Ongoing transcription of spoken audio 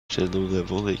J'étais low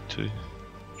level avec toi.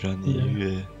 J'en ai eu.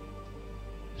 Mais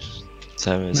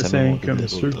ça m'a c'est monté de comme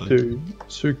level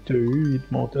ceux que t'as eu, ils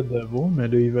te montaient de level, mais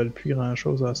là ils veulent plus grand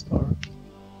chose à cette heure.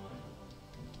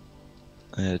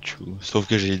 True. Sauf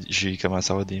que j'ai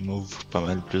commencé à avoir des moves pas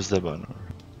mal plus de bonheur.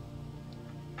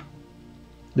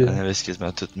 Yeah. On avait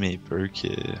quasiment toutes mes perks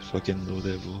fucking low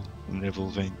level. Level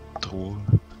 23.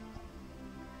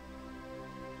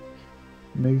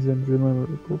 Makes them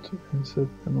vulnerable to set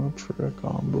them up for a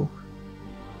combo.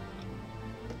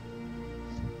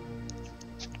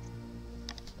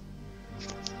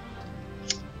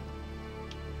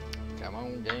 Come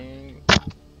on, gang.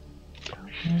 Come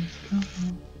on.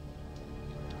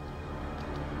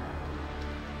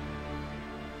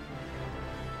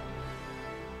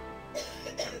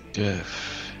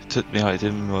 Toutes mes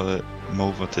items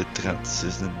mauves vont être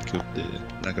 36 dans une coupe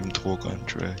dans comme 3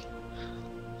 contracts.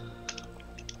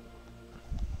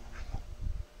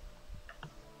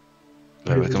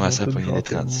 J'avais commencé à pogner les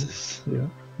 36. Yeah,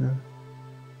 yeah.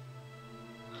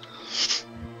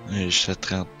 Je suis à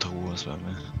 33 en ce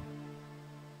moment.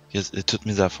 Et toutes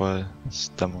mes affaires,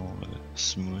 c'est dans mon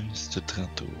smooth, c'est tout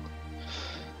 33.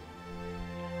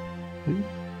 Oui.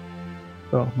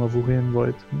 Ah, on va vous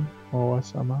réinviter. On va voir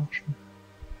si ça marche.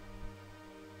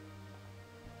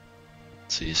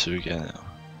 C'est sûr que non.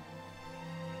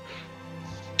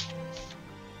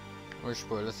 Moi je suis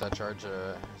pas là, ça charge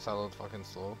ça load fucking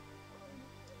slow.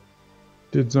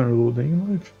 T'as dit un loading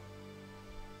live?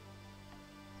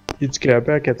 Es-tu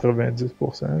capé à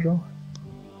 90% genre?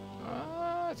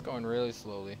 It's going really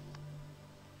slowly.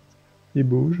 Il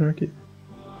bouge, ok.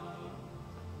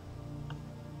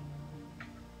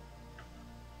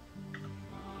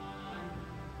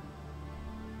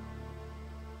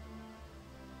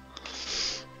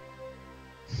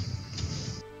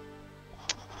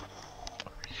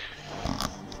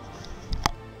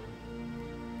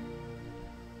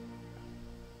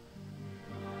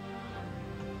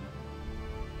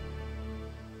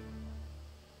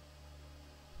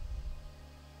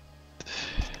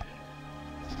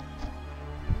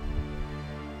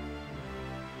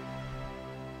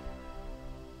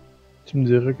 Tu me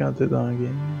diras quand t'es dans le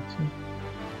game, tu sais.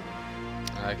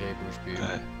 Ok, bouge plus.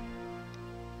 Ouais.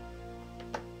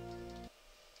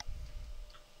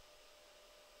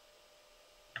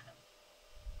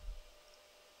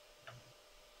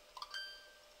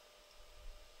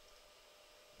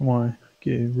 Ouais, ok,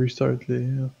 restart les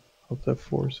Alt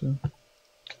F4 ça.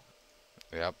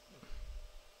 Yep.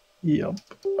 Yup.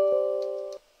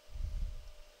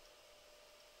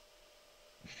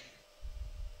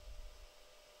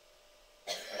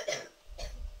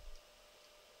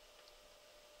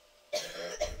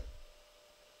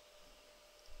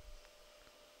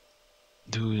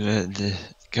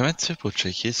 Comment tu fais pour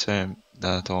checker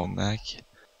dans ton Mac?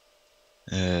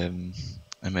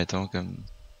 Admettons comme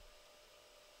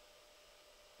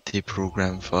tes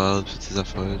program files pis tes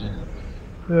affaires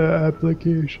là.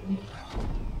 Application.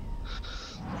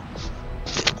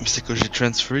 C'est que j'ai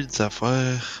transféré des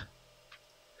affaires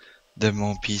de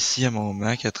mon PC à mon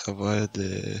Mac à travers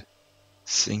de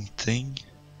SyncThing.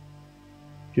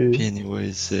 Ok. Pis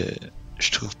anyways,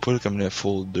 je trouve pas comme le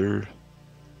folder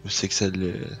où c'est que ça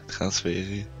l'a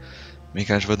transféré. Mais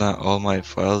quand je vais dans All My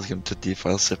Files, comme toutes les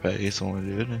files séparées sont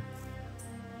là.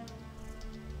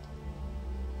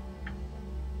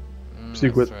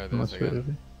 C'est quoi Let's try ton this again. transféré?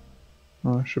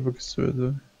 Ouais, je sais pas ce que tu veux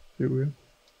dire. C'est weird.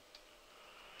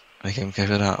 Mais comme quand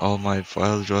je vais dans All My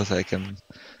Files, genre ça comme...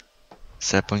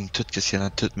 Ça pogne tout ce qu'il y a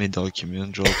dans tous mes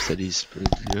documents, genre pis ça les spread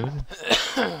là.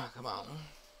 Come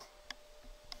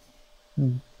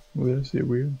on. Ouais, c'est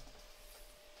weird.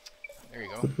 There you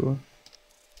Je go. sais pas.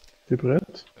 T'es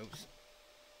prête? Oops.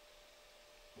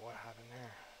 What happened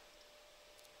there?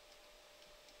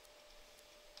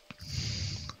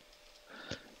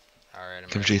 Alright, I'm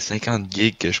Comme ready. j'ai 50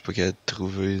 gigs que je suis pas capable de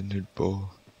trouver nulle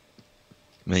part.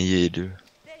 Mais il est là.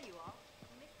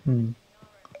 Hmm.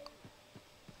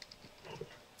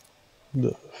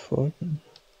 The fuck?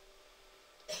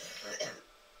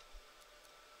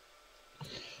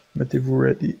 Mettez-vous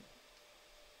ready.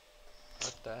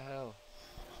 What the hell?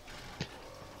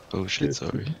 Oh shit,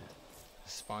 sorry.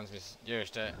 Spawns me. Yeah,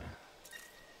 j'étais.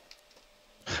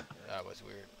 That was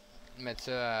weird. Mettre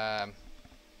ça à.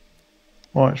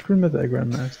 Ouais, je peux le mettre à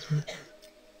Grandmaster.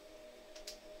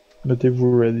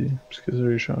 Mettez-vous ready, parce que ça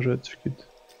j'ai changé la difficulté.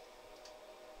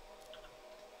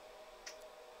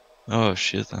 Oh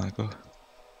shit, encore.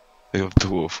 Fait comme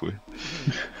 3 fois.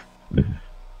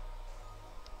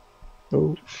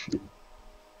 Oh shit.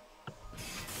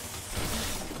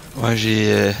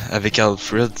 Ouais, avec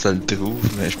Alfred, ça le trouve,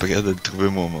 mais je suis pas capable de le trouver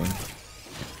moi-même.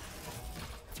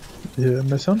 Il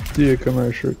me semble qu'il y a comme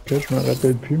un shortcut, je me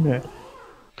rappelle plus, mais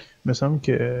il me semble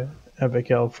que avec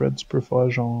Alfred, tu peux faire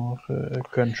genre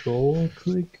Control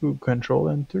click ou Control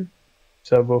Enter.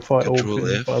 Ça va faire Control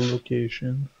Open F. File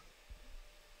Location.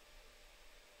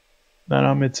 Non,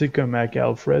 non, mais tu sais, comme avec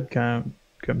Alfred,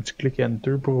 comme tu cliques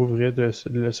Enter pour ouvrir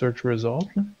le Search Result,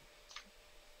 là.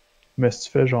 Mais si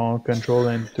tu fais genre Control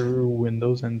Enter ou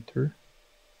Windows Enter,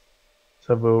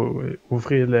 ça va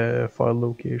ouvrir le File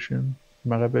Location. Je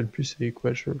me rappelle plus c'est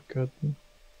quoi le shortcut. Là.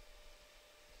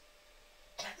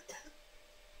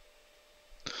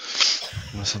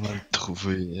 Moi, ça m'a le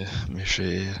trouvé, mais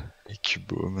j'ai les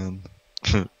Cuba, man.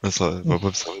 Mais ça va pas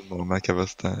me servir de mon Mac avant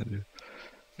ce temps-là.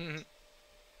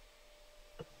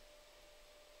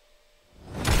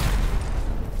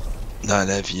 Dans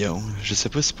l'avion. Je sais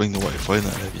pas si c'est pas une Wi-Fi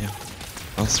dans l'avion.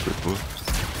 Je pense que tu peux pas.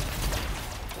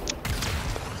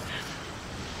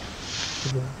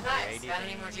 Nice. Got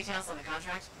any more details on the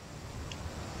contract?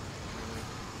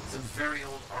 Some very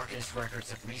old Arcanist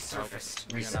records have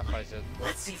resurfaced recently.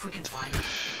 Let's see if we can find them.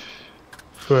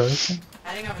 Ouais, ça.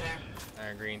 Heading over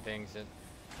there. Green things.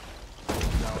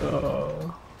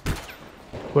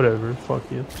 Whatever, fuck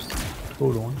it.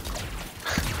 Trop loin.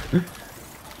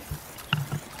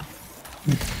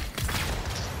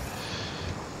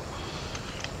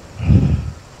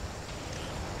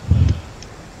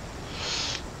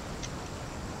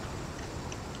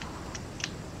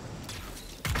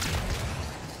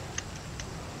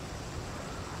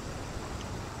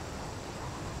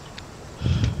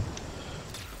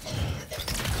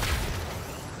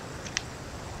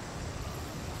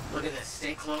 Look at this.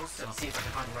 Stay close, and I'll see if I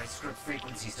can find the right script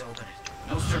frequencies to open it.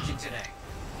 No searching today.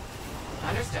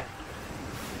 Understood.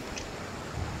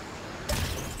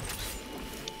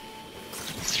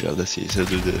 J'ai hâte d'essayer ça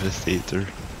de Devastator.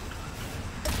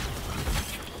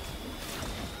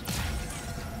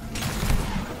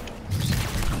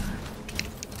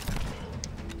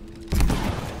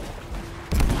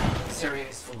 This area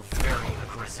is full of very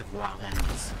aggressive wild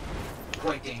animals.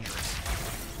 Quite dangerous.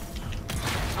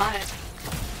 On it.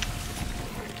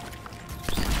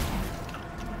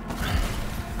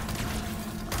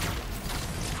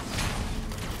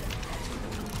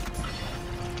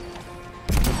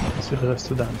 C'est le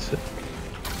reste dans le site.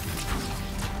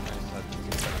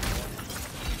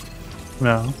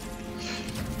 Non.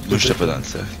 Moi, j'étais pas dans le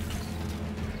cercle.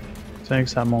 C'est vrai que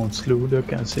ça monte slow là,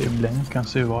 quand c'est blanc, quand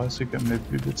c'est vert, c'est comme le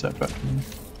plus vite ça part.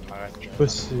 Je sais pas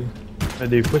si. Mais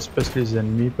des fois, c'est parce que les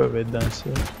ennemis peuvent être dans le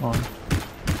ciel. Ouais.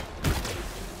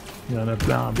 Il y en a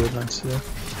plein en bas dans le ciel.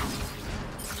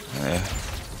 Ouais.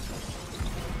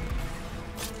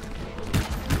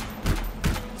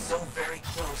 So very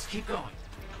close. Keep going.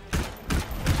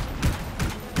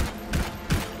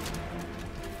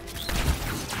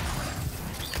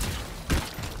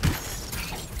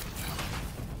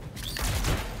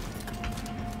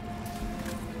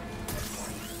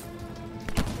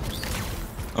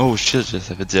 Oh shit, ça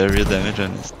fait du area damage en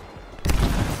est.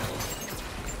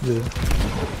 Yeah.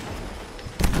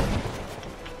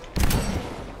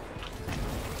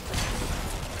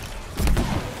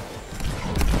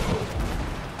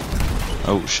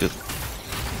 Oh shit.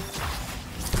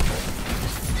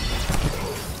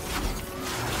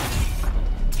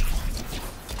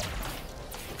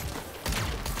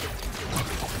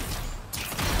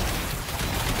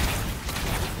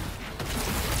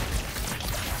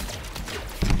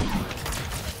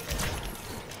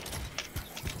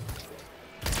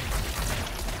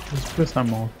 Pourquoi ça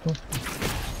monte pas?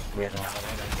 On est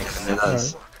dans Ouais. le-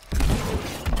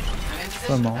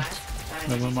 Ça monte.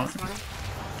 Never mind. I'm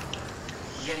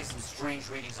getting some strange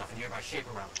readings off a nearby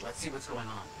shaper route. Let's see what's going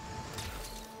on.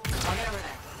 I'll get over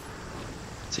there.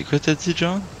 C'est quoi t'as dit,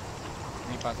 John?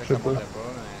 Il pensait Je que sais ça pas. montait pas,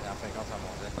 mais en fin de compte, ça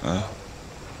montait. Ah.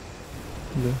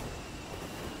 Là.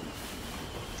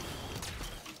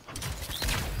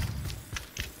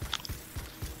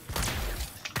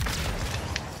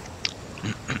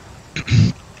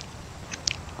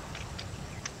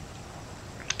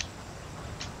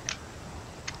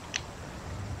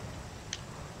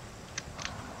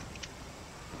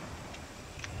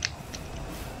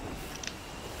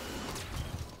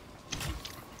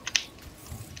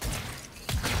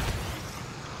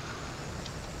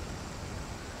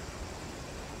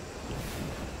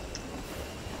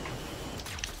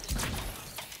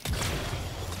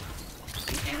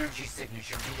 The energy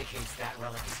signature indicates that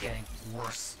relic is getting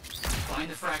worse. Find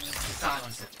the fragments to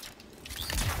silence it.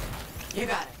 You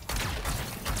got it.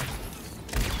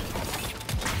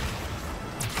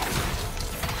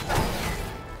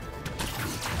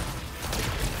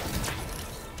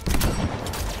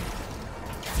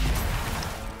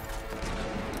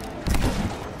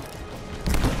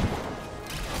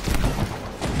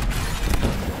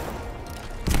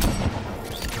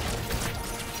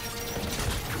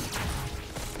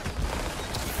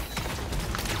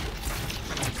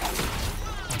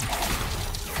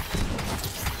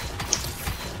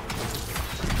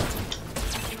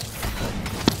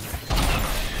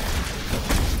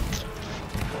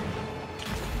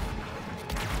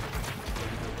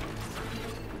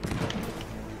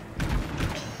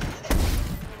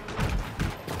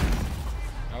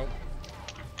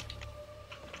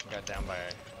 down by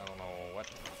I don't know what.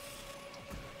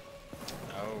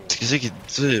 Oh, Qu'est-ce qu'il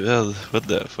dit, merde? What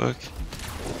the fuck?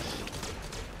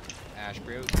 Ash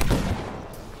Brute.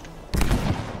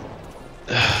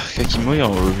 Quand ils m'ont, ils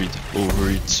ont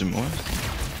overheat sur moi.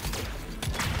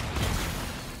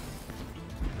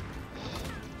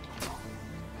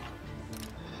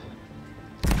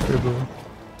 C'est beau.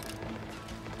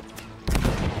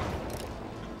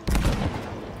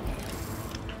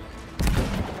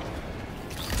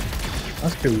 Je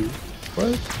pense que oui.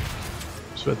 Ouais.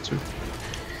 Je vais dessus.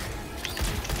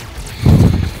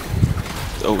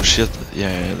 Oh shit,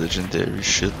 yeah, legendary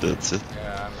shit, that's it.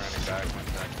 Yeah, I'm running back. One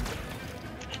sec.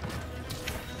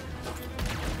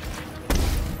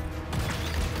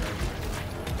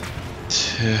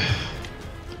 Yeah.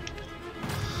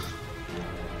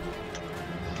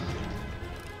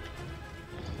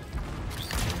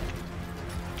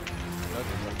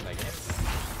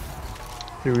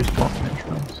 Il respawn, je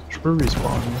pense. Je peux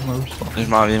respawn, je me respawn. Je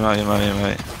m'en viens.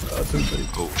 Ah, tout ça.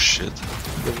 Oh shit.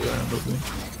 Il devrait un autre.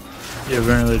 Il y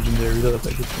avait un legendary là,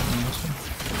 fait que c'est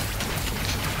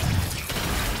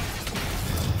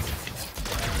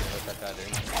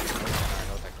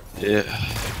Yeah.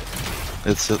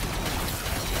 That's it.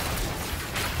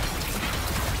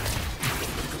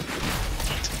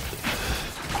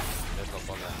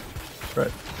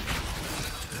 right.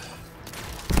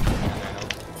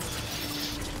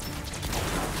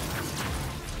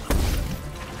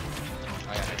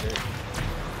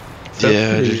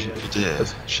 Yeah, j'ai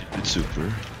plus de super.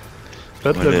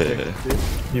 Faites Ouais, l'objectif.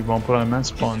 Ils vont probablement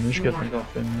spawner jusqu'à temps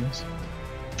qu'on finisse.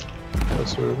 Pas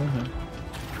sûr là, mais...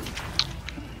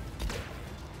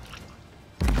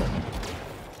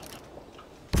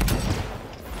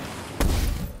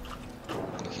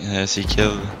 C'est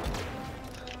quel?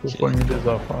 Faut pogner des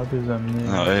affaires, des amener.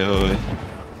 Ah ouais.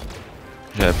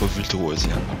 J'avais pas vu le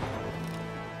troisième.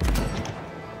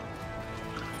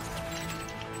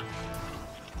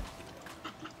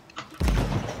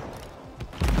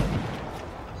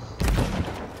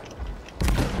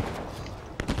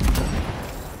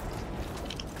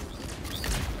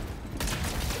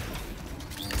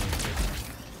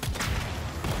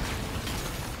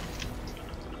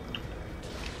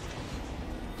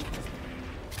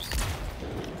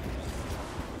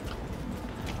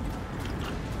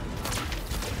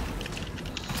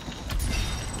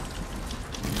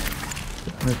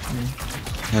 Mais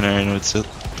Il y en a un autre site.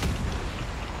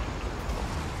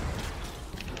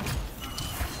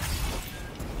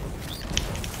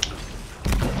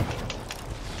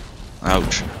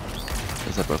 Ouch.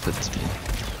 Ça a pas fait du bien.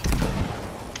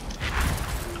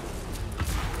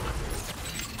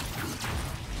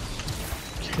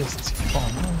 qu'est-ce qu'ils font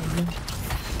là?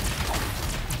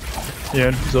 Il y a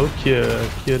un de vous autres qui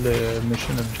a le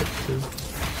mission objective.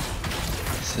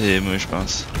 C'est moi, je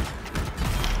pense.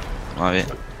 Ouais,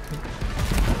 viens.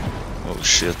 Oh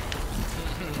shit.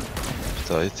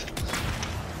 Peut-être.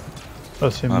 Ah,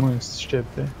 c'est Ah. moi si je t'ai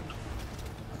fait.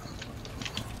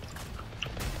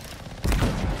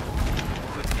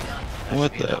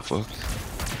 What the fuck?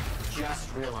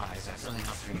 Just realized I have something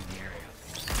else for you in the area.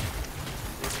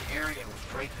 There's an area with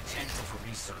great potential for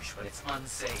research, but it's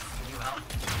unsafe. Can you help?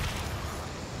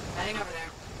 Heading over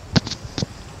there.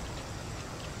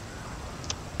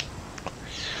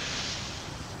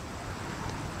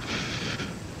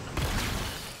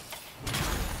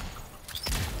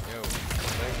 Yo,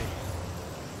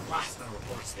 Plasma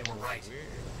reports they were right.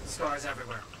 Scars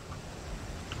everywhere.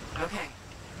 Okay.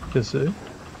 Qu'est-ce que c'est?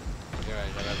 j'avais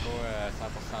pas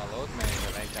 100% l'autre, mais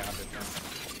j'avais 42 points.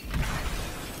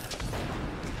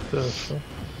 C'est ça.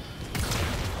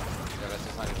 J'avais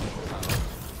 70% l'autre.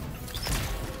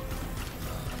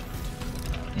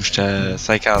 J'étais à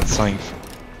 55.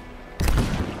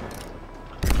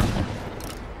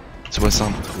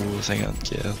 63, 54.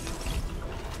 C'est là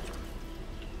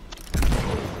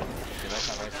que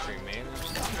ça va être streamé, là.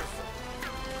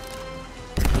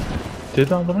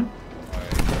 T'es en train?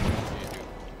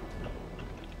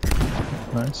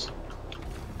 Ouais, Nice.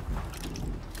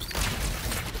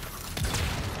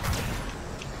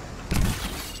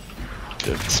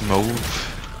 Le petit mauve.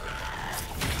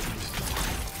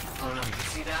 Oh no, you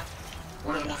see that?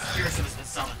 One of the most fearsome has been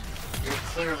summoned. You're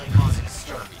clearly causing a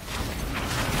stir.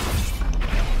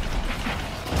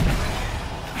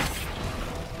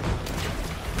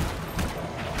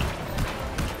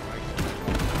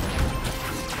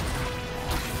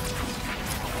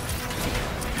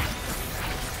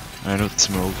 Un autre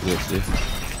petit mauve là, là.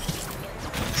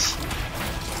 Nice.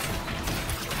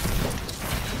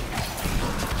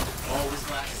 Always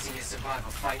glad to see you survive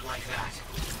a fight like that.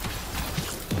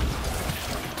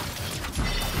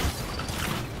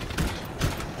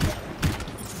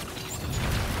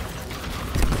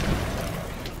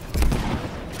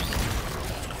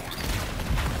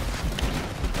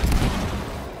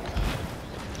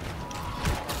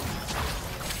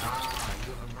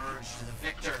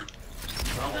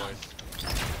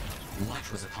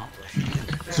 wish was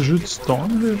accomplished. Tu joues du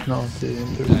Storm là? Non, t'es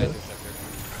Interceptor.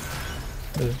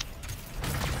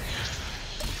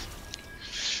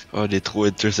 Ah, les 3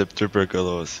 Interceptors per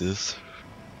Colossus.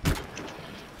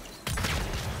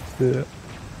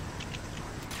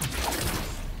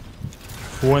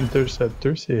 Ou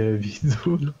Interceptor, c'est heavy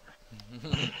là.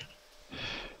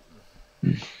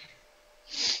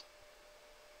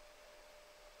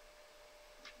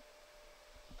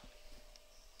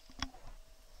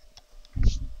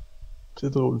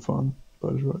 C'est trop le fun,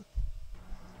 pas le jouer.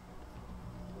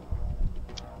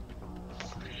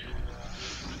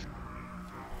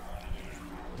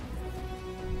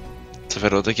 Ça fait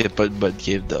longtemps qu'il n'y a pas de bonne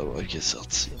game d'avoir qui est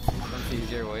sorti.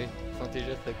 Frontier, oui.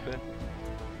 Frontier, c'est quoi?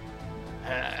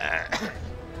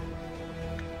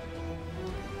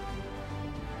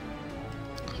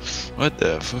 What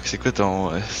the fuck, c'est quoi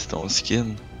ton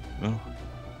skin? Non?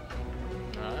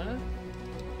 Hein?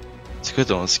 C'est quoi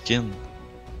ton skin?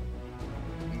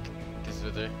 Qu'est-ce que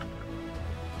tu veux dire?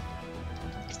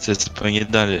 C'est pogné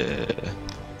dans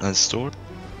le store?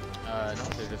 Non,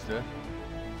 c'est juste là.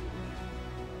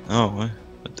 Ah ouais,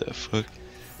 what the fuck?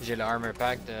 J'ai le armor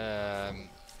pack de.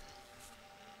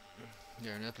 Il y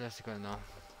a un autre là, c'est quoi le nom?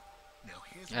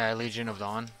 Legion of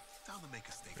Dawn.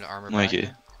 Le armor pack. Ok.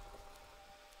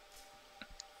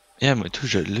 Yeah, moi tout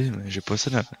je l'ai, mais j'ai pas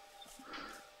ça dans.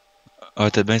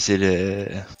 Ah, t'as bien, c'est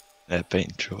le paint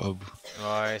job.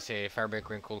 Ouais, c'est Fabric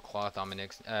Wrinkled Cloth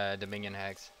Dominion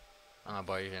Hex. En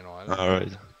bas, il vient noir là.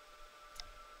 Alright.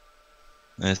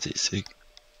 Ouais, c'est sick.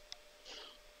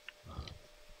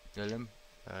 Le lime?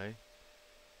 Ouais.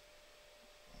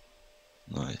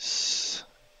 Nice.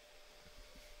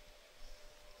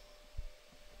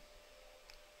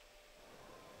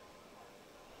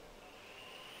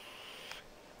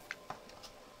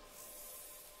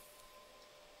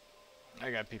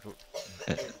 I got people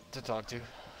to talk to.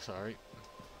 Sorry.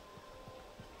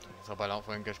 Ça sera pas long,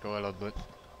 faut même que je cours à l'autre bout.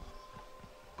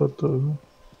 Pas de trouble.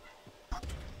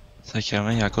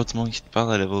 Sacrément, y'a encore du monde qui te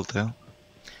parle à level 30.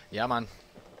 Yeah, man.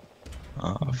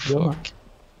 Ah, Yeah, fuck.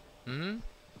 Hmm?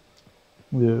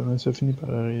 Mais ça finit par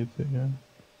arrêter. Hein.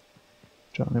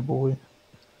 J'en ai bourré.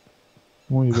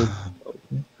 Moi, il va.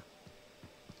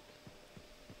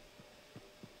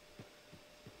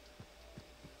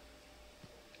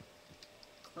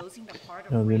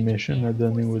 Il y a des missions à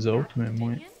donner aux autres, mais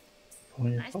moi, pour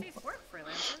rien faire.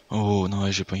 Oh non,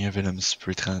 j'ai pogné un Venom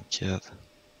Super 34.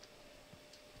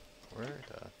 Where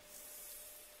the...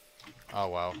 Oh,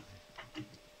 wow.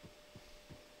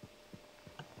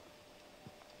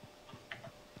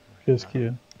 Qu'est-ce qu'il y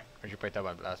a? J'ai pas été à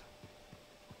bonne place.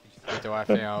 J'ai été voir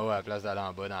fait en haut à la place d'aller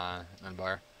en bas dans le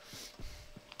bar.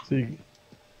 C'est.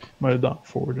 Moi, dans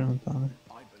Ford, en attendant.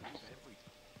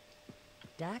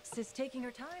 Dax is taking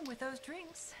her time with those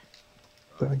drinks.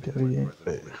 Tant qu'à rien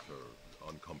faire.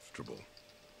 Uncomfortable.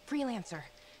 Freelancer,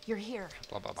 you're here.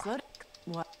 Blah, blah, blah. Slow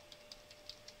down. What?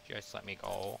 Just let me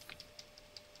go.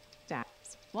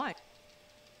 Dax. What?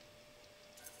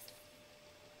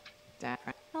 Dax.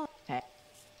 Oh, hey.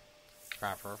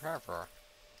 Fraffer.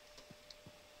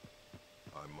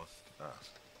 I must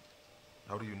ask.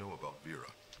 How do you know about Vera?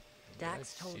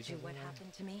 Dax told you what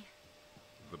happened to me?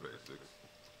 The basics.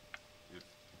 It's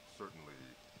certainly...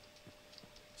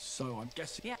 So I'm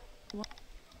guessing. Yeah. What?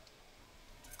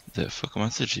 The fuck, comment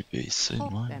ça j'ai baissé de Oh,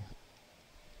 même?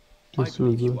 Qu'est-ce que tu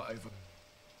veux dire?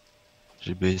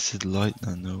 J'ai baissé de light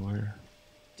dans nowhere.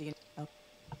 Do you know?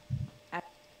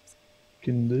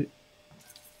 Aucune idée.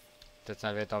 Peut-être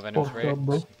enlever ton Venom Fuck Spray. up,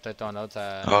 bro. Peut-être ton autre,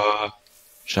 ça... Ah,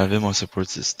 j'ai enlevé mon support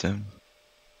system.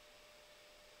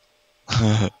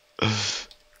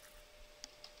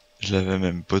 Je l'avais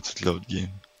même pas toute l'autre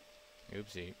game.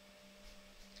 Oopsie.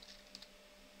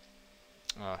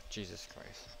 Oh, Jesus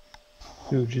Christ.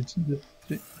 Yo, j'ai-tu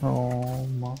dit? Oh,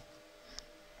 man.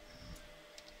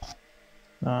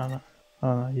 Non. Ah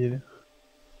non, il est là.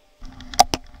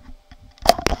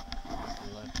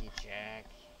 Lucky Jack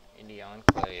in the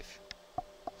Enclave.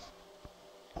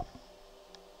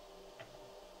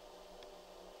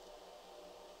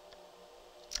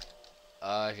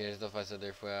 Ah, j'ai juste de faire ça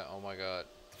deux fois. Oh my god.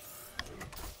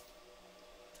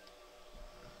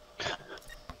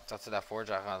 Sorti de la forge,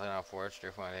 j'ai rentré dans la forge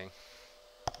deux fois en ligne.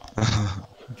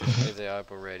 Je faisais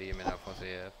up already, mais dans le fond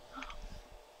c'est up.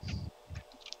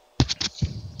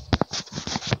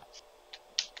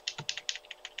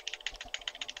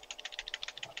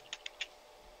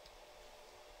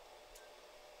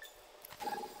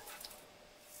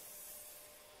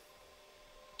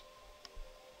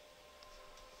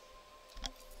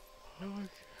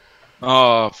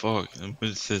 Oh fuck,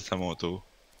 moi c'est à mon tour.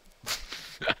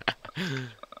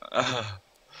 Ah.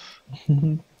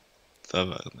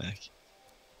 Tabarnak.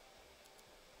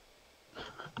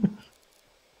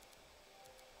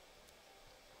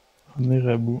 On est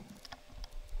à bout.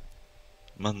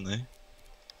 Maintenant.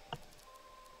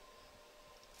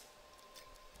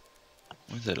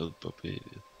 Moi, ça l'autre pas pire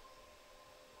vite.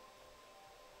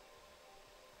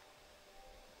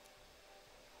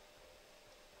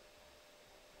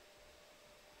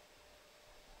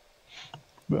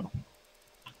 Bon.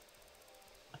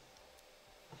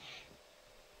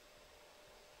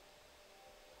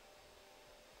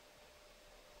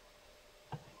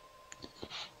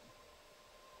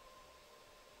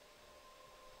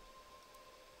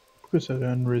 Pourquoi ça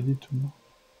run ready tout le monde?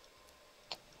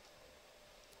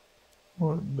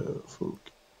 What the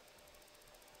fuck?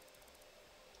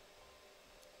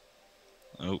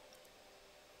 Oh.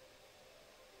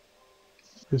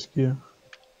 Qu'est-ce qu'il y a?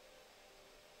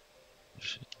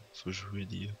 Faut jouer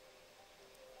dia.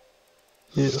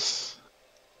 Yes.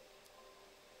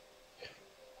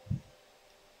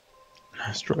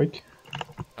 Strike.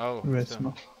 Oh, Ouais, putain. c'est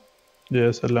mort.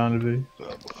 Yes, ça l'a enlevé.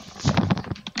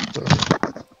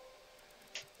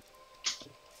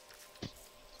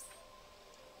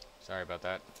 Sorry about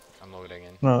that. I'm loading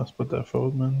in. Non, c'est pas ta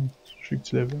faute, man. Je sais que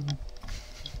tu l'avais. Man.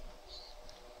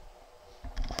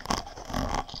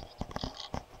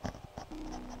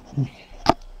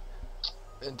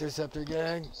 Interceptor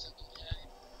gang.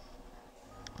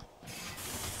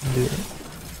 Yeah.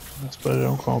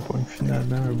 Espérons qu'on pogne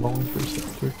finalement un bon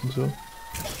Interceptor comme ça.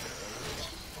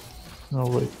 On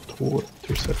va être trop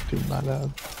Interceptor malade.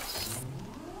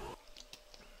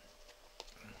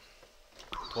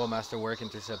 3 Masterwork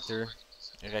Interceptor.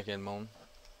 Rec et le monde.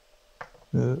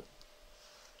 Euh,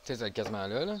 Tu sais, c'est quasiment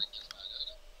là.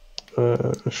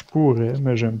 je pourrais,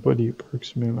 mais j'aime pas les perks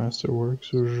sur mes Masterworks,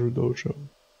 so je joue d'autres choses.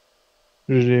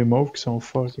 J'ai des mauves qui sont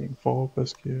fucking forts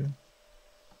parce que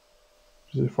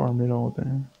je les ai farmés longtemps.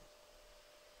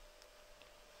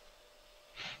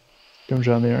 Comme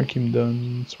j'en ai un qui me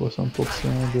donne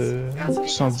 60% de...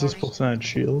 70% de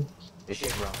shield. The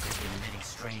ship rock has been emitting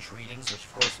strange readings, which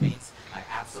of course means I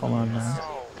absolutely Come on, must man. stop.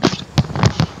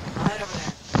 I'll head over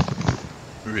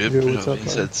there. Rip, Yo, j'en what's up, reviens,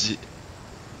 ça man? dit.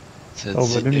 Ça Oh,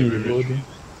 dit volume il est error. bas, lui.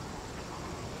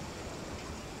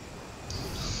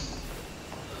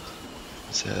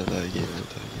 C'est à la game,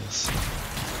 I guess.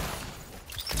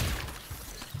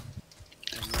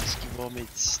 Tellement ce qui va mes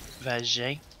petits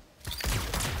vagins.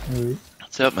 Oui.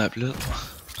 Tiens, ma plate.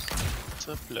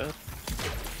 Ça, là.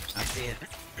 I see it.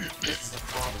 This is the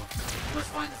problem. We must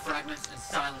find the fragments and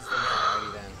silence them.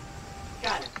 Alrighty then.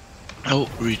 Got it. Oh,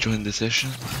 rejoin the session.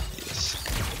 Yes.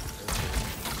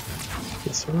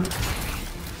 C'est sûr.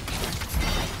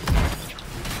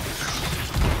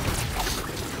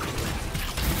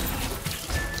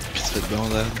 Puis tu fais de bon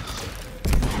là.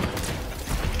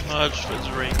 Ah, je fais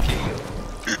du ranking.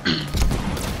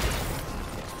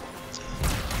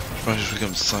 Je pense que j'ai joué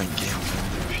comme 5 games man,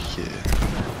 depuis que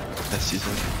la saison a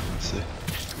commencé.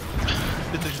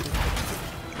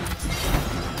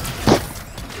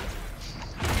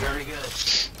 Very good.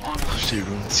 Onward. J'ai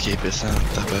RuneScape sans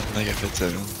tabarnak à fait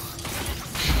semaine.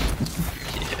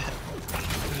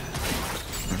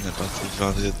 On est parti de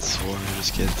vendredi soir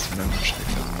jusqu'à dimanche,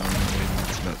 j'étais comme 1h30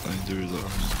 du matin, 2h.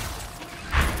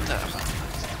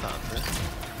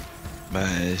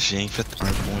 Ben, j'ai rien fait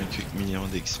 1,quelques millions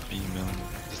d'XP, man.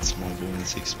 C'est mon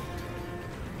bonus XP.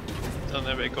 T'en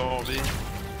avais combien?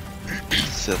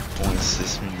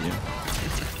 7,6 millions.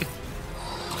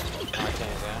 En 15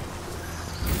 ans.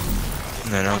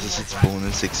 Non, non, ça c'est du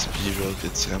bonus XP, genre que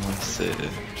tu ramasses,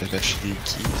 j'avais acheté des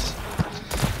keys.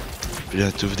 Puis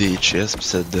là, tu ouvres des chests, puis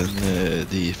ça te donne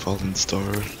des Fallen Stars.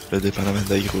 Là, dépendamment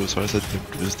de la grosseur, ça te donne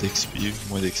plus d'XP ou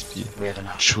moins d'XP. We have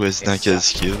enough. Je choisis dans quel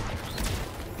skill.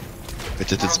 Fait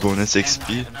que t'as du bonus XP,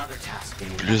 And another task for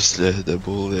you. plus le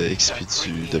double XP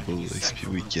du double XP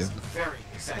weekend. Very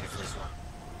excited for this one.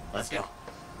 Let's go.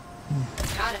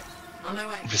 Got it. On my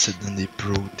way. Puis ça te donne des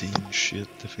protein shit,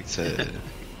 fait que ça...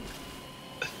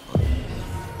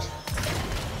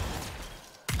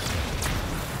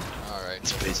 Alright,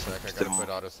 It's give me a based sec. I on gotta the- put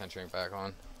auto centering back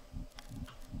on.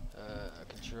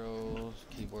 Controls,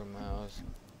 keyboard, mouse.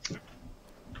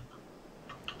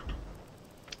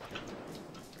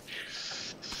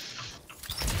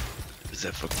 Is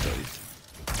that fucked up?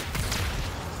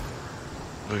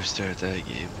 We'll start that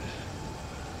game.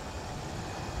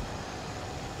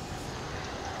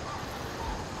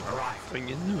 Arrived.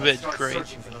 Pogné une nouvelle Start crate.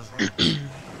 searching for those records.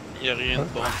 Y'a rien de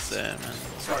bon dedans, man.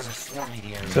 Stars are swarming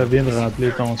the area. Ça vient de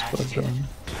remplir ton spot, John.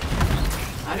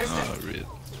 Understood. Ah, rip.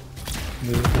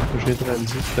 J'ai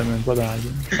réalisé que c'était même pas dans la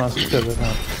game. Je pensais que t'avais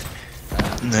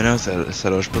rempli. Non, non, ça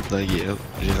lâche pas de la guerre.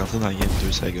 J'ai rentré dans la game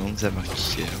 2 secondes, ça marque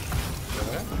kill. C'est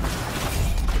vrai?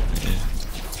 Yeah.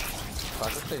 Je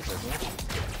pensais que c'était ça, quoi.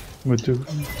 Moi tout,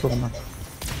 sûrement.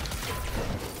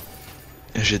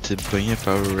 J'étais pogné à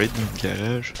Power Raid dans le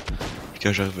garage. Puis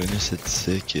quand j'ai revenu, ça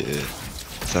disait que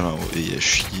ça m'envoyait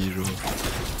chier, genre.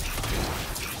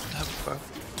 Ah, pourquoi?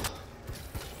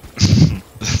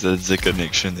 Ça disait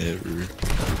connection error.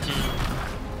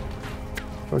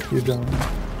 Fuck you, John.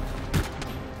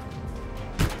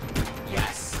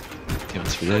 Yes. Quand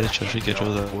tu voulais aller chercher quelque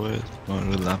chose à voir, tu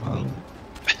mangeais de la merde.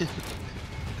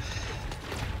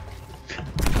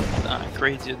 Dans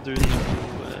Crazy, il y a 2 niveaux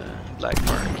Black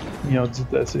Mark. Ils ont dit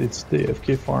d'essayer de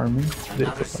TFK farming. Des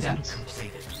Another pas step mal.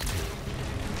 completed.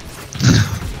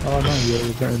 Ah non, il y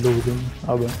avait un loading.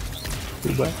 Ah ben.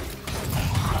 C'est bien.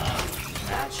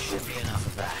 That should be enough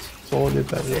of that. Ça va les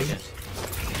pareils. Take it.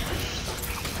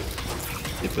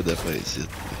 Y'a pas d'affaire ici.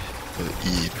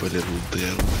 Il est pas level 10.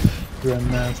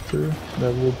 Grandmaster,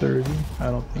 level 30.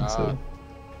 I don't think so.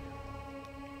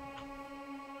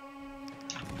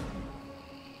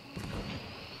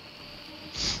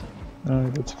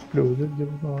 Alright, let's close it, give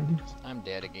it all these. I'm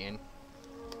dead again.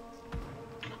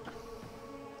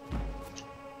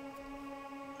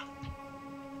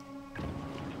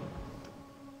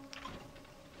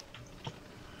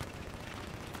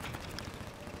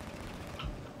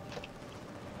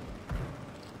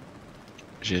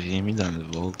 J'ai rien mis dans le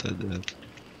vault à date.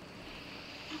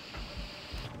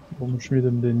 Bon, moi je suis mieux de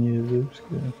me déniaiser parce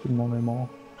que tout le monde est mort.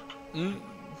 I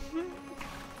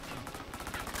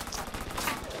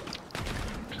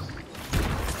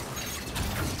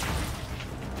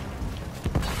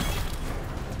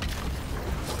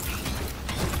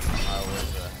was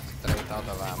straight out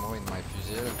of ammo in my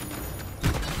fusil.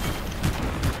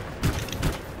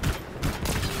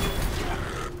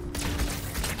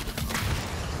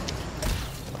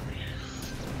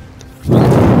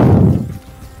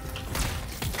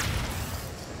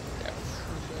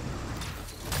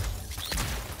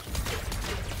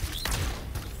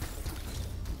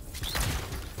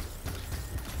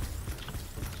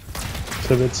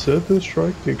 Savais-tu ça, toi,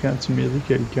 Strike, que quand tu méris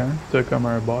quelqu'un, t'as comme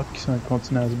un bot qui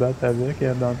continue à se battre avec et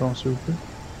être dans ton super?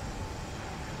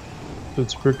 Toi,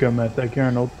 tu peux comme attaquer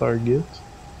un autre target.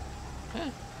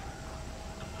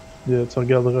 Et, tu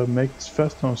regarderas, mec, tu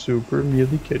fasses ton super,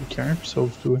 méris quelqu'un, puis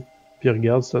sauve-toi. Puis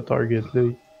regarde ce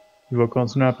target-là, il va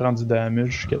continuer à prendre du damage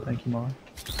jusqu'à temps qu'il meurt.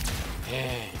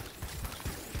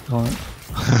 Ouais.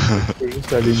 Tu peux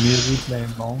juste aller mérir plein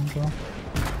de monde, genre.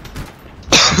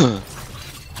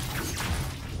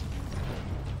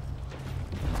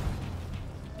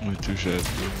 Moi, tout j'ai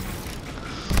appris.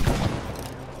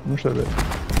 Moi, je savais.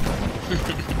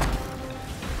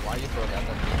 Why you throw that at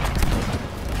me?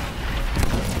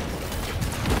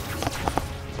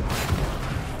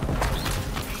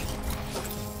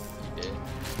 You dead?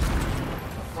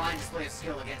 A fine display of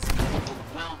skill against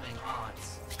overwhelming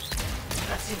odds.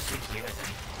 That seems to be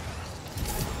everything.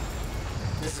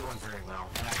 This is going very well,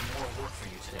 and I have more work for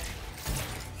you today.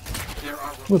 There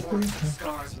are What reports the- of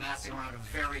scars massing around a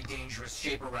very dangerous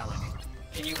Shaper relic.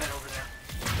 Can you head over there?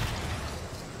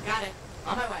 Got it.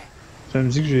 On my way. Ça me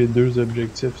dit que j'ai 2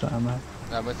 objectifs sur la map.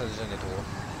 Ah, moi, t'as déjà les 3.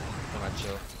 Pas mal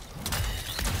chill.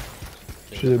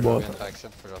 J'ai des boîtes. Faut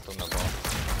que je retourne là-bas.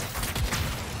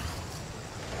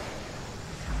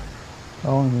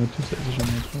 Ah ouais, mais tout ça dit j'en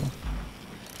ai pas.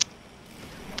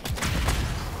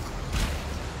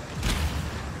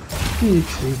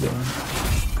 C'est bon.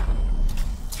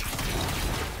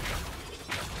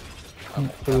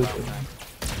 Pas de temps.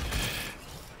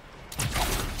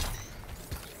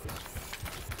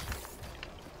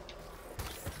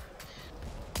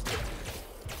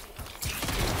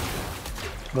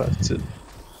 That's it.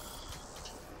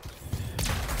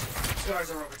 Scars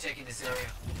are overtaking this area.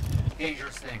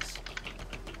 Dangerous things.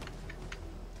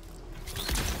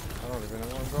 I don't even know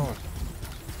where I'm going.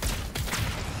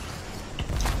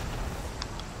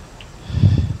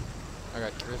 I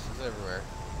got crystals everywhere.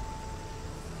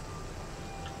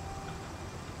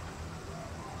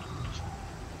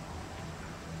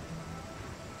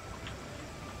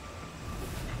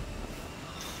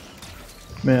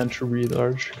 Man, je suis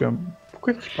retard, je suis comme...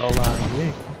 Pourquoi tu parles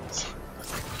anglais?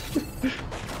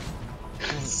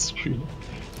 Street.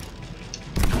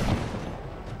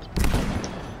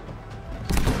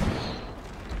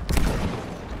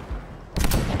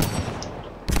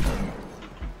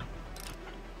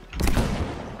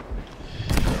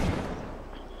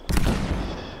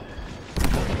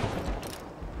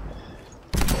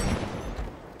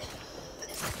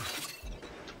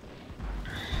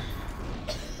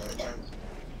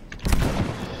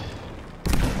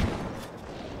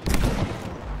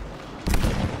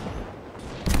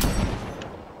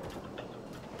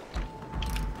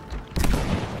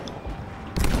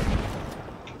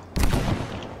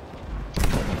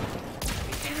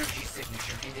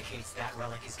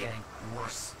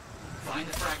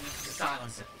 to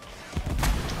silence it.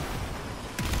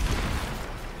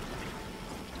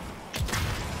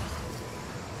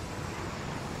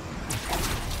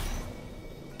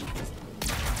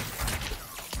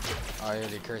 Ah, il y a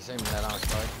les curseurs, ils me mélangent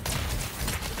pas.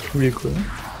 Oui, quoi?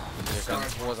 J'ai comme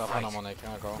 3 enfants dans mon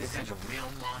écran encore. This is a real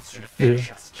monster to Yeah.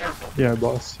 finish us. Careful. Il y a un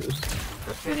boss.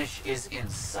 The finish is in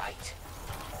sight.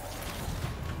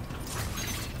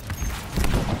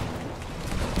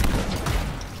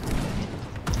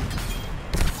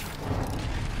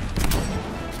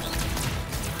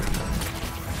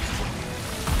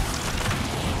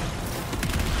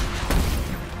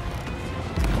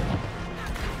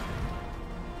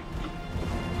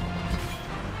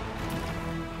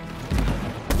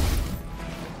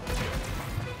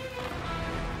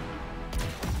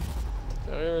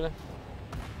 Sérieux, là?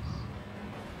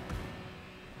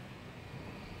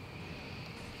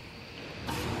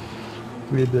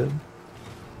 Oui, dead.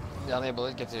 Dernier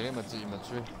bullet qu'il a tiré, il m'a tué.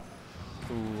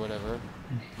 Ou whatever.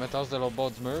 Mettons de l'autre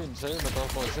bord du mur, il me tire. Mettons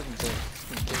pas ici, il me tire.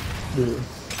 Yeah.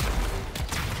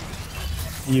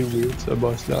 Il est weird, ce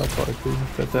boss-là, à part que il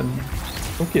fait tellement...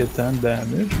 Pas qu'il y a tant de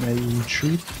damage, mais il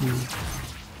shoot, puis...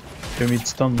 Comme il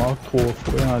tue de mort 3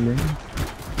 fois en ligne.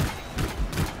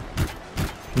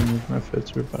 Puis il m'a fait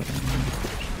tuer par un...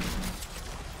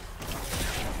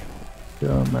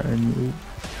 Comme un new.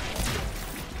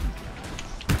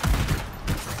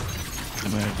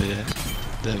 Comme un vrai.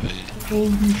 De vrai.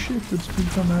 Holy shit, t'as-tu vu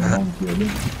comme un monde qu'il y a là?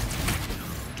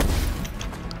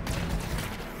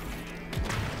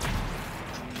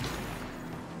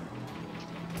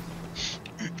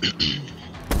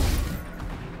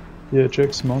 Yeah,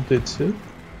 check se monte ici.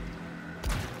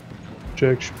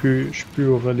 Check, je peux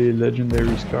ouvrir les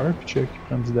Legendary Scars, puis check, il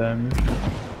prend du damage.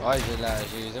 Ouais,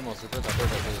 j'ai usé mon super tantôt, j'ai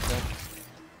fait ça.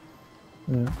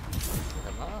 Yeah.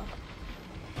 Comment?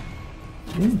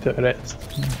 Intéressant.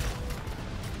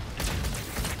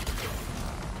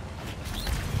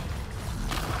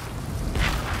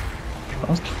 Je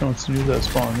pense qu'il continue de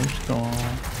spawner jusqu'en... Ok. Ouais,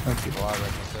 c'est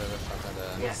ça, là, je suis en train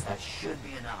de... Yes, that should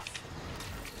be enough.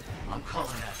 I'm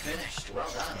calling that finished. Well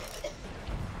done.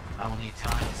 I will need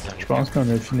time to set Je pense qu'on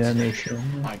a fini la mission.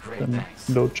 My great Comme thanks.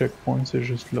 l'autre checkpoint, c'est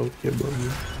juste l'autre qui a bugué.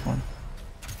 Ouais.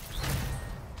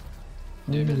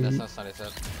 2967.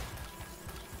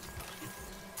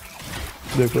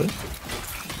 De quoi?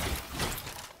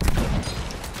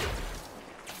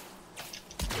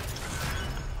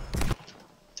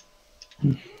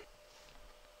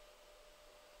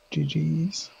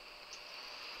 GG's.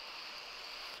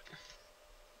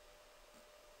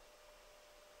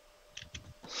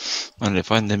 On allait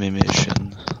faire une de mes missions.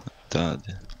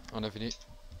 Attendez. On a fini.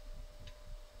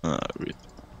 Ah, rip.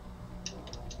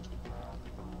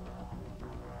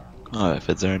 Ouais,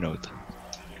 faites-en un autre.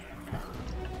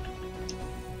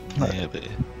 Ouais. Eh ben.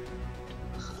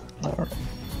 Alright.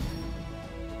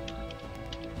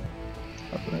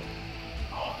 Après.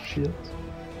 Oh shit.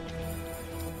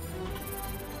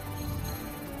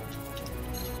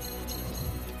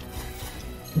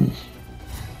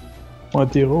 On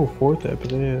tirera au fort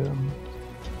après.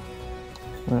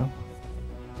 Ouais.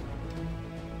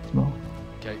 Non.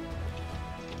 Ok.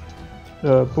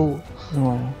 Pas.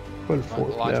 Ouais. Pas le fort,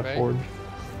 Launch la bay? forge.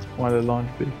 Ouais, le launch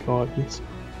bay, calice.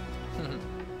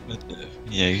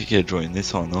 Il y a un gars qui a joiné,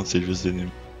 son nom c'est juste de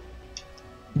nous.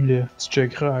 Yeah. Tu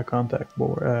checkeras à contract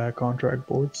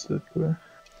board, c'est quoi.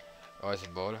 Ouais, c'est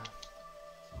le bas, là.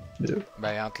 Yeah.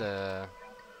 Ben, entre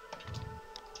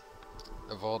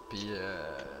le vôtre pis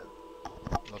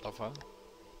l'autre affaire.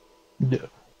 Yeah.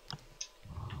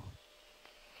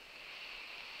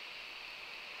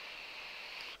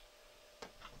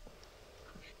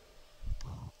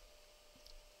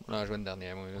 On en joue une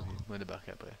dernière, moi, là, puis moi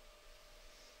débarquer après.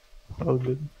 All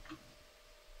good.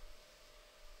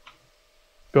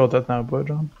 Puis on t'attend pas,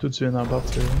 genre. Toi, tu viens d'en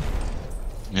partir.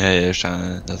 Yeah,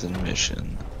 j'étais dans une mission.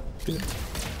 Okay.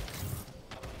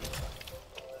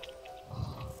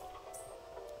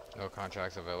 No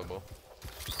contracts available.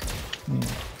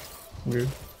 Weird.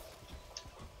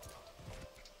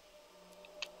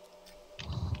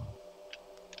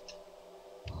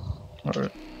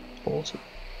 Alright. Pause it.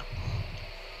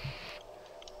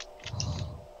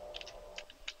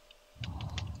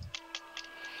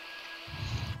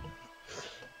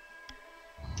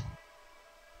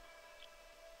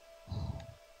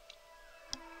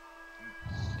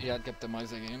 Il a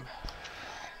optimize the game.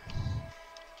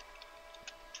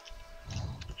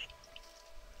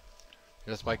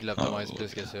 J'espère qu'il optimise Oh,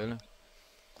 plus que ça, là.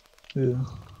 Yeah.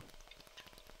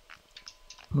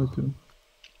 Moi tout.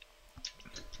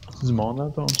 C'est du monde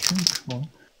dans ton stream? Ouais.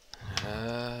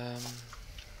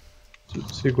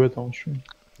 C'est quoi ton stream?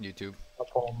 YouTube. Ah,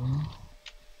 platformer.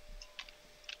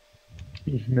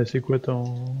 Mais c'est quoi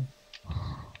ton...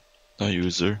 Ton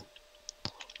user.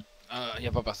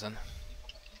 Y'a pas personne.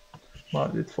 Je vais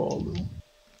aller te follow.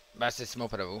 Ben, c'est Simon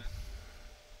Palavo.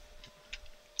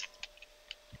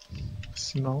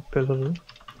 Simon Pellereux.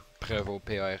 Prévost,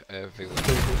 P-R-E-V-O.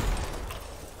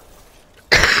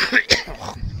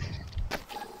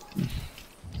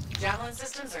 Javelin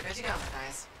systems are good to go,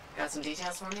 guys. Got some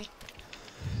details for me?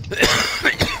 The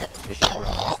ship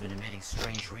has been emitting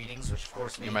strange readings, which of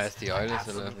course means ma STI, I là,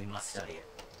 absolutely must study it.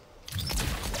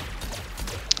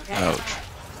 Okay. Ouch.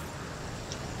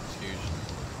 Excuse.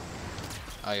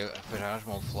 Ah, faut que j'arrange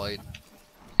mon flight.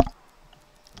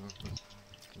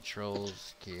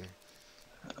 Controls, gear.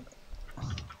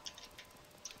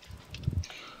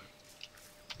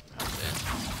 That's it.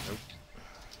 Nope.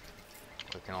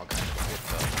 Clicking all kinds of shit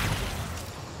stuff.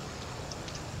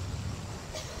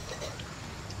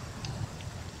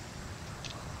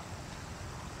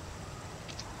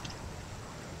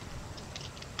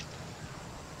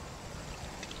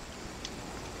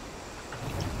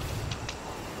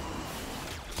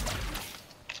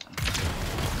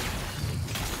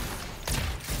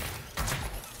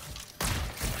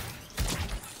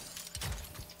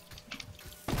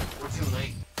 We're too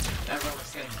late. That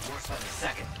relic's getting worse by the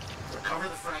second. Recover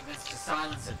the fragments to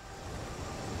silence it.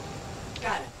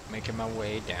 Got it. Making my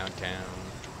way downtown.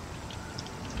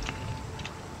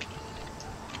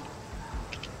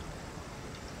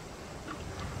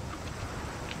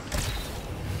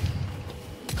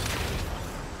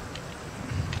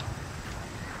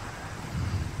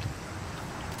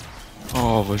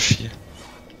 Oh, va chier.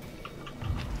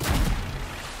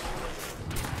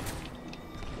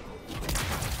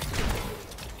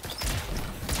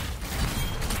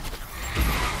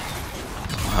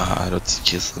 Ah, l'autre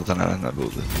qui serait dans la nabo.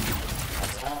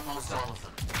 That's almost all of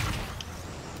them.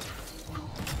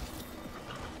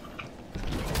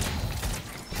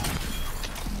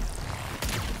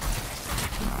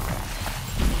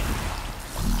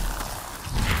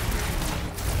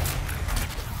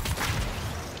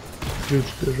 J'ai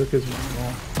déjà quasiment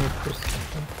mort.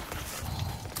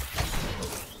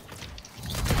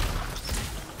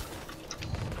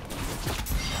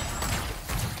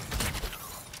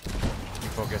 You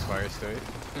focus fire state.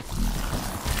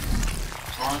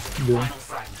 On to the Yeah. final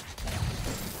fragment.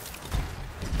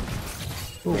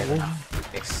 Oh, Good oh.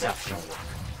 enough. Exceptional work.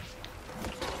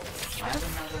 I have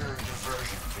another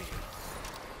diversion for you.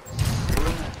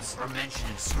 Ruins are mentioned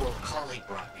in a scroll a colleague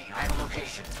brought me. I have a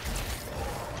location.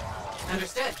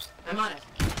 Understood. I'm on it.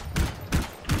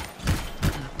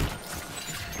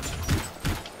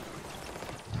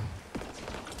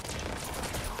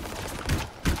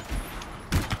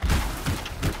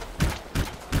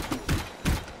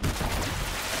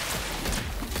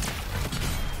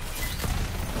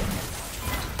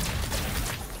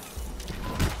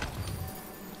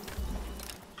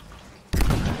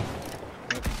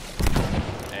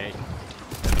 Hey.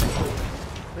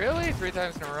 Really? 3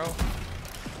 times in a row?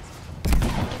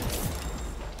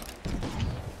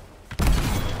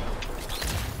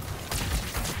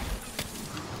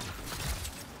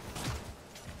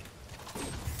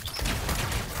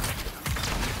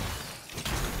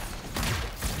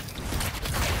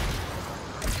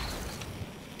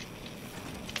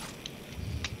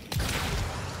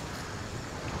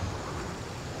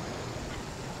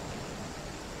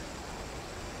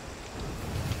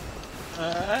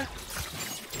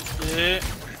 Yeah.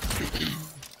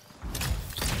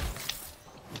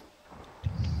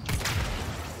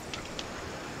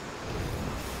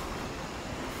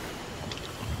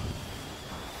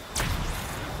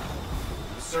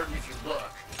 I'm certain if you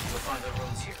look, you'll find the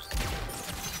ruins here.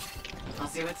 I'll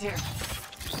see what's here.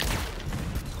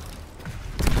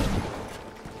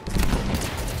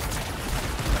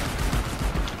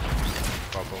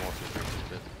 Papa wants to fix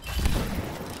it.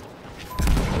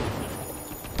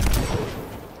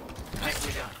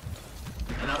 Nicely done.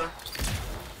 Another?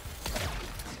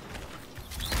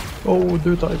 Oh,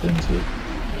 2 Titans.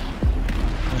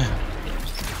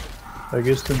 I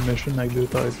guess c'est une mission avec 2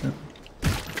 Titans.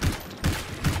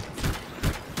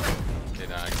 T'es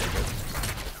dans quel but?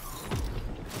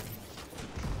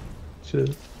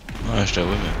 Chill. Ouais, je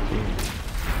t'avoue, mais.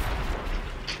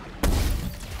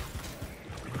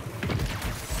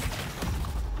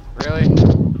 Really?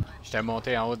 J'étais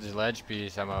monté en haut du ledge puis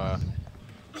ça m'a...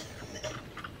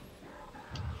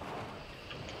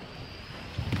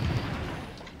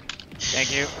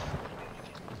 Thank you.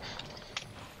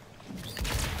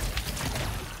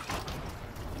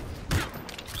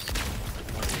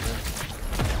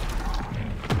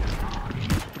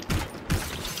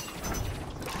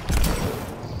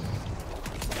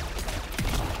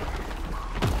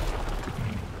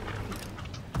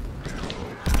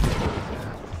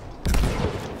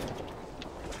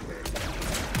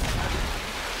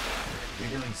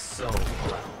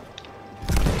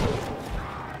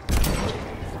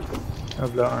 Ah,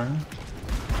 voilà un.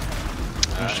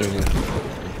 Je te vois.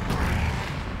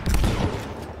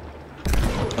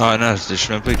 Ah non, je suis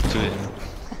même pas avec toi.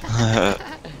 Là.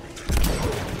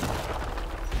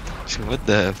 Je suis what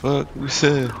the fuck, où ça?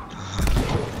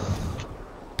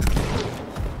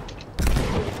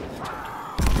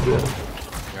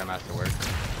 Grandmaster work.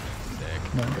 Sick.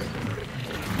 Non.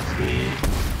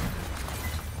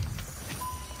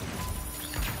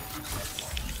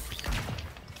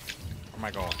 Oh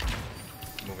my god.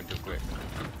 Moving too quick.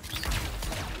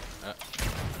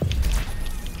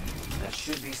 That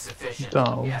should be sufficient.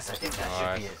 Down. Yes, I think that should be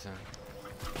Alright, it. so.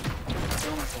 So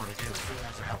much more to do.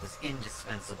 Freelancer help is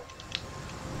indispensable.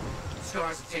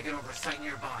 Stars have taken over a site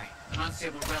nearby. An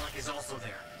unstable relic is also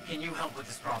there. Can you help with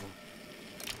this problem?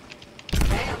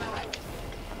 Hey, on my way.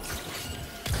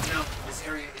 No, this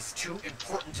area is too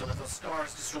important to let those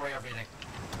stars destroy everything.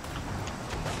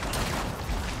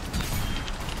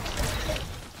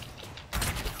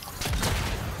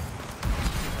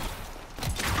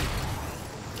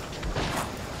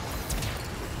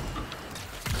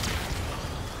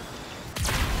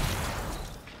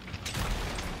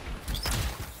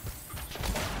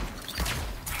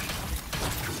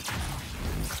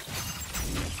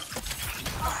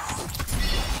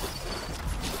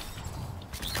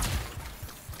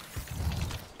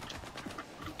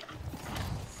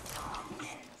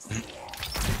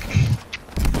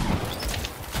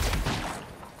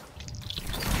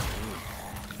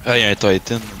 Ah, y'a un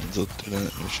Titan, nous autres, là,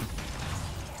 le jeu.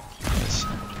 Nice.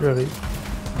 J'arrive.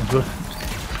 On va.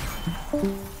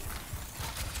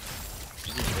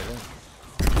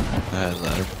 Ah,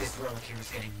 là. This relic here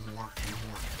is getting more and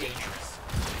more dangerous.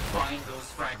 Find those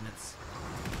fragments.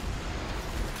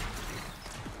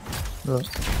 Là.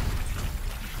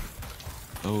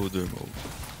 Oh, deux mots.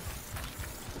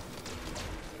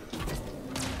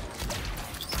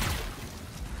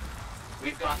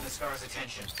 We've gotten the Scar's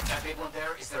attention. That big one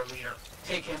there is their leader.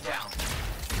 Take him down.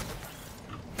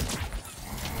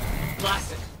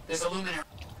 Blast it! There's a luminary.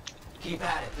 Keep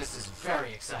at it. This is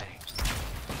very exciting.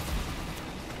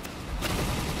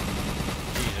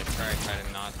 Jesus Christ, I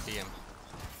did not see him.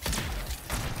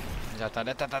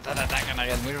 J'attendais tac en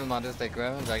arrière de moi, je me demandais c'était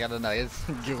quoi, je regarde en arrière,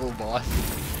 c'est une gros boss.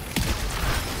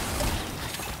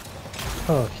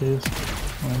 Ah, ok. Ouais,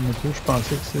 mais tout, je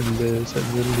pensais que ça devait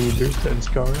le leader, c'était le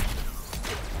Scar.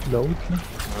 L'autre, là.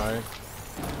 Ouais.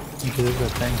 Ok, le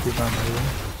tank qui est en arrière.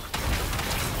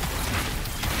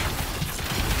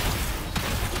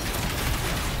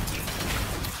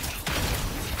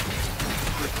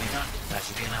 Quickly done. That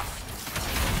should be enough.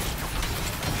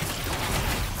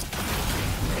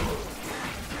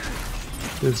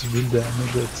 T'as-tu vu le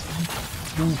damage de ça?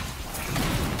 Ouh.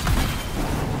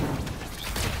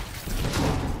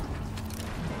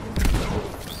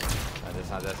 Ça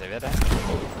descendait assez vite, hein?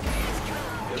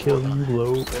 Killing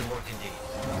blow. Good work indeed.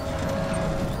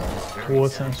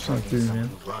 368 000.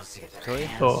 Oui.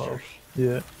 Oh,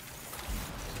 yeah.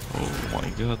 Oh my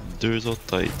god, deux autres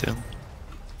Titans.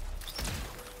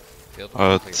 Field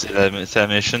Ah, complete. c'est la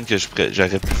mission que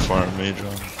j'aurais pu farmer,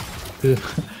 genre.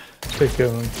 J'étais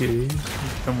comme ok. C'est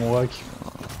comme moi qui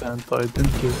fais un Titan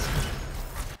que ça.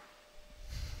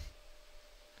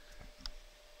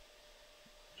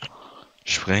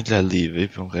 Je ferais rien que la lever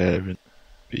puis on ferait la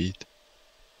repeat.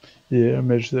 Yeah,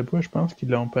 mais je sais pas, je pense qu'ils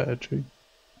l'ont patché.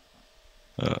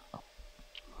 Ah.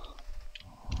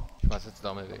 Je pensais que tu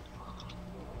dormais avec.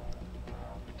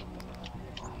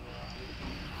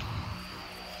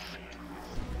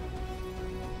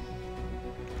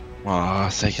 Ah,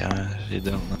 c'est quand j'ai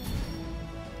donné.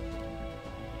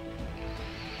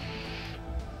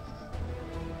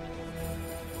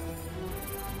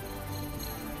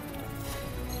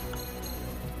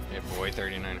 Yeah, boy,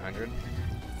 3900.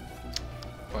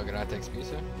 Pas grand XP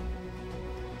ça.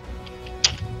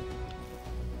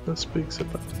 Ça se peut que c'est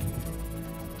pas.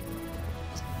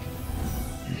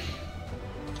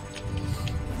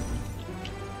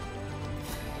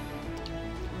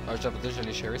 Ah, je t'avoue, je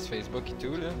l'ai share sur Facebook et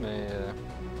tout, là, mais.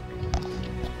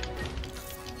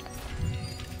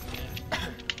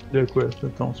 De quoi?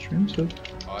 C'est ton stream, ça?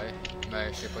 Ouais,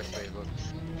 mais je sais pas si Facebook.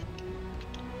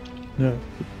 Yeah.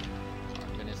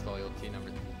 Finish loyalty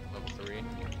number level 3.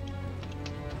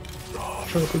 Oh,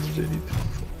 j'aurais pas dû delete.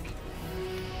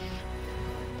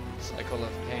 Cycle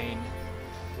of Pain,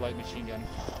 light machine gun.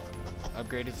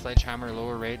 Upgraded sledgehammer,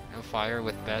 lower rate of fire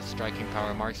with best striking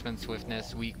power, marksman,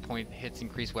 swiftness, weak point hits,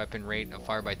 increased weapon rate of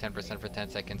fire by 10% for 10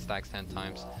 seconds, stacks 10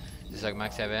 times. C'est ça que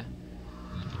Max avait?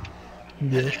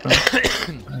 Yeah, je pense.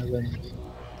 Ah, ouais.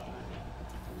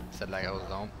 C'est de la grosse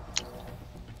zone.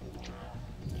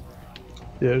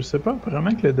 Je sais pas,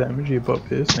 apparemment que le damage il est pas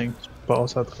pire, c'est que tu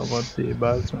passes à travers tes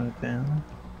balles sur un temps.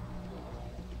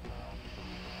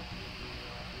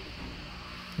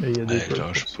 Mais il y a des Hey, perks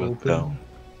lâche pour pas de sauter. temps.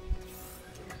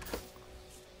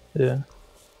 Yeah.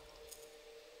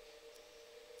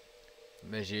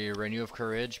 Mais j'ai Renew of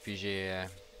Courage, puis j'ai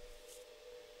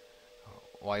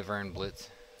Wyvern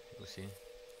Blitz aussi.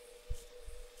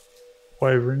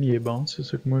 Wyvern il est bon, c'est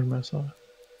ça que moi je me sers.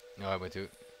 Ouais, but too.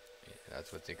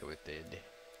 That's what Tico did.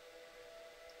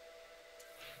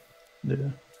 Yeah.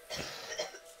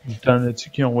 T'en as-tu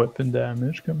qui ont weapon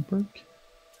damage comme perk?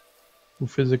 Ou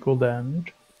physical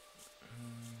damage?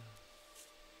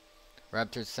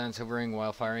 Raptor's sense hovering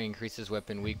while firing increases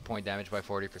weapon weak point damage by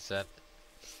 40%.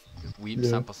 Weep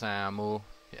Yeah. 100% ammo.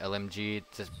 LMG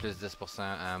plus 10%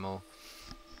 ammo.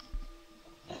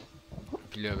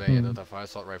 Puis là, ben, il y a d'autres affaires.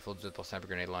 Assault Rifle 18%, puis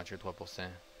Grenade Launcher 3%.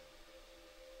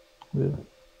 Yeah.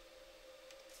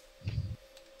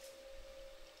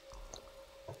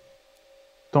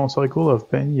 Ton Cycle of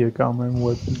Pain, il y a quand même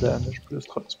weapon damage plus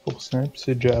 30%, puis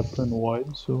c'est Javelin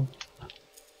wide, so.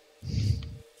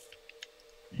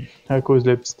 À cause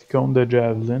de la petite icône de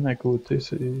Javelin à côté,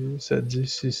 ça dit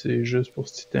si c'est juste pour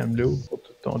cet item-là ou pour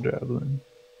tout ton Javelin.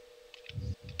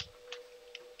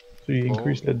 Tu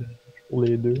increase le damage pour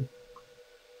les deux.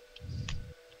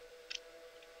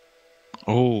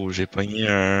 Oh, j'ai pogné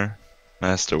un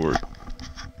Masterwork.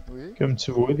 Oui. Comme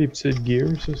tu vois, les petites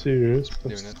gears, ça c'est juste pour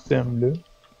Deux cet minutes. item-là.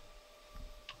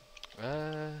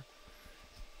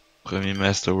 Premier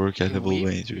Masterwork à level Oui.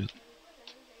 28.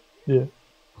 Yeah.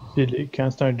 Puis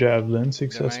quand c'est un Javelin, c'est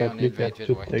que ça Demain, on est le s'applique à 28,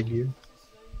 toute ouais. ta gear.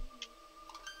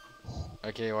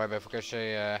 Ok, ouais, ben faut que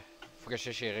je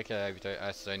sois chez Eric à 8h,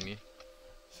 à 6h30.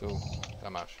 So, ça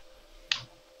marche.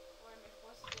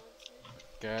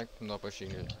 Correct? Non, pas chez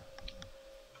lui.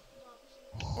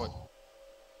 Ouais.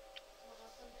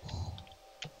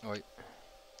 Oui.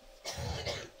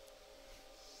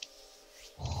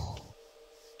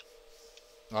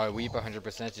 Ouais, oui, pas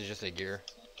 100%, c'est juste les gears.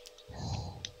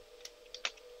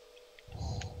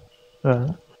 Ah.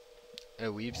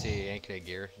 Oui, pis c'est rien que le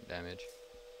gear damage.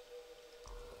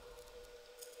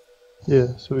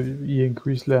 Yeah, so il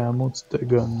increase la ammo de ta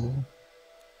gun là.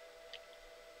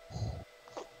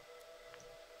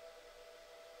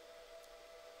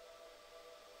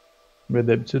 Mais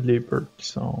d'habitude, les perks qui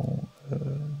sont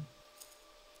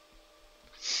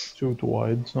suit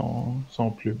wide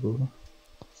sont plus bas.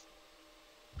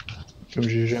 Comme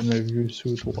j'ai jamais vu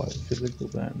suit wide physical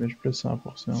damage plus 100%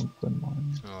 ou quoi de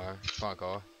même. Ouais, pas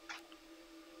encore.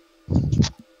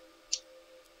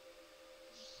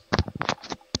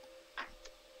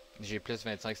 J'ai plus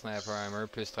 25 sniper armor,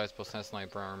 plus 13%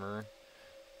 sniper armor,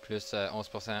 plus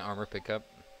 11% armor pickup,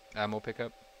 ammo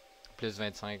pickup, plus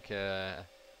 25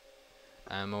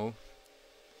 ammo.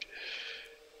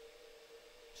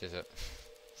 C'est ça.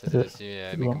 Ça c'est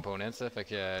dessus mes bon. components, ça. Fait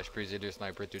que je peux user deux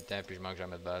snipers tout le temps puis je manque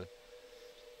jamais de balles.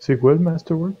 C'est quoi le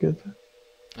Masterwork que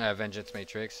t'as? Vengeance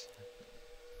Matrix.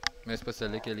 Mais c'est pas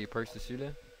celle-là qui a les perks dessus là.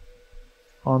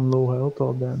 On low health,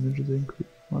 all damage is increased.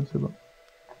 Ouais, c'est bon.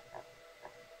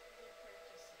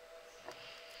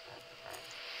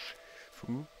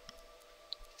 Fou.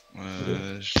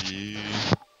 J'ai eu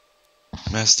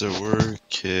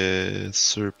Masterwork,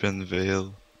 Serpent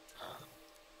Veil.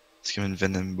 C'est comme une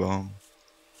Venom Bomb.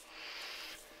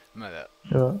 Malade.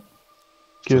 Yeah.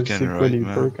 Fucking C'est quoi right, les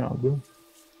man. perks en bas?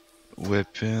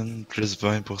 Weapon, plus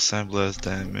 20% blast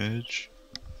damage.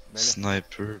 Ben là.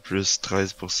 Sniper, plus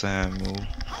 13% ammo.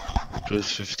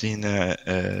 Plus 15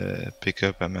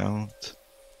 pickup amount.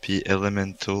 Puis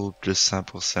Elemental, plus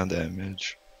 100%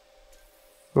 damage.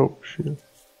 Oh shit.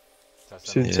 Ça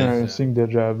sonne C'est Yeah. un signe de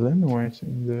Javelin ou un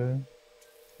signe de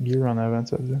gear en avant de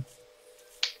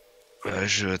celle-là?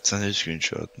 Je vais te sender le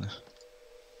screenshot. Là.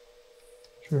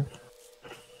 Sure.